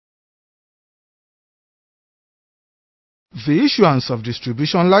The issuance of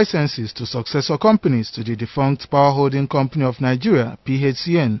distribution licenses to successor companies to the defunct Power Holding Company of Nigeria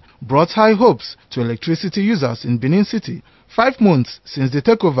 (PHCN) brought high hopes to electricity users in Benin City. 5 months since the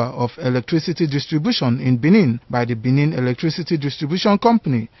takeover of electricity distribution in Benin by the Benin Electricity Distribution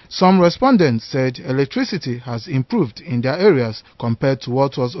Company, some respondents said electricity has improved in their areas compared to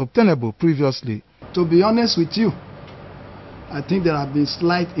what was obtainable previously. To be honest with you, I think there have been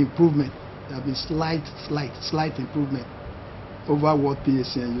slight improvement. There have been slight improvement over what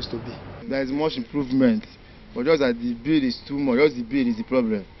PHCN used to be. There is much improvement, but just that the bill is too much. Just the bill is the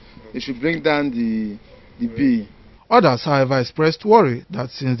problem. They should bring down the bill. Others, however, expressed worry that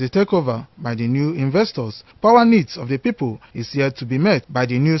since the takeover by the new investors, power needs of the people is yet to be met by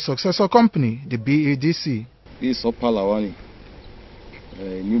the new successor company, the BEDC. This is Upper Lawani,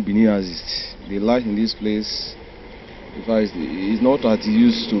 New Benin as the light in this place. In fact, it's not as it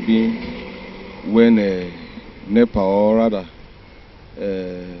used to be when NEPA or rather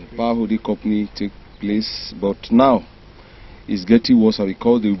Power Holding Company take place, but now it's getting worse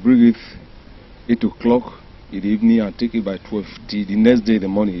because they bring it 8 o'clock in the evening and take it by 12. The next day in the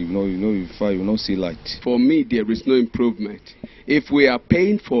morning, you will not see light. For me, there is no improvement. If we are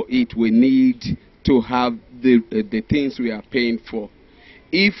paying for it, we need to have the things we are paying for.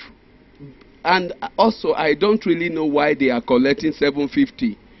 And also, I don't really know why they are collecting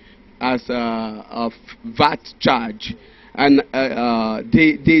 750 as a VAT charge. And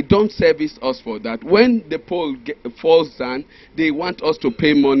they don't service us for that. When the pole falls down, they want us to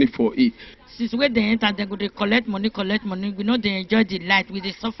pay money for it. Since when they enter, they go to collect money. We know they enjoy the light. We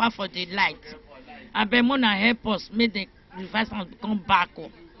they suffer for the light. And Bemona help us make the reverse and come back.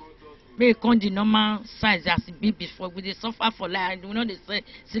 Make come the normal size as it be before. We they suffer for light. You know they say,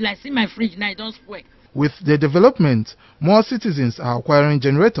 see my fridge now, it don't spoil. With the development, more citizens are acquiring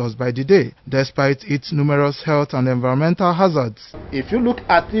generators by the day, despite its numerous health and environmental hazards. If you look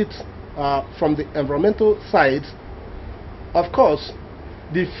at it from the environmental side, of course,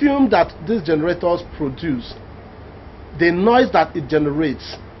 the fume that these generators produce, the noise that it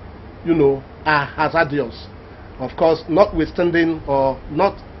generates, are hazardous. Of course, notwithstanding or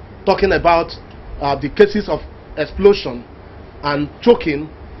not talking about the cases of explosion and choking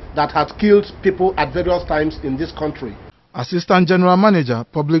that has killed people at various times in this country. Assistant General Manager,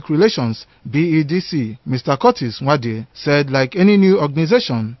 Public Relations, BEDC, Mr. Curtis Nwade, said like any new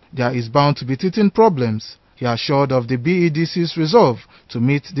organization, there is bound to be teething problems. He assured of the BEDC's resolve to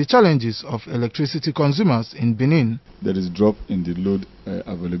meet the challenges of electricity consumers in Benin. There is a drop in the load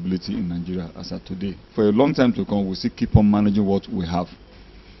availability in Nigeria as of today. For a long time to come, we'll still keep on managing what we have.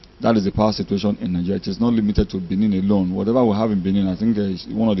 That is the power situation in Nigeria. It is not limited to Benin alone. Whatever we have in Benin, I think is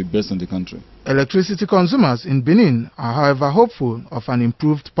one of the best in the country. Electricity consumers in Benin are, however, hopeful of an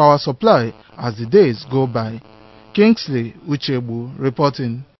improved power supply as the days go by. Kingsley Uchebu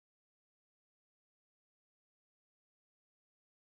reporting.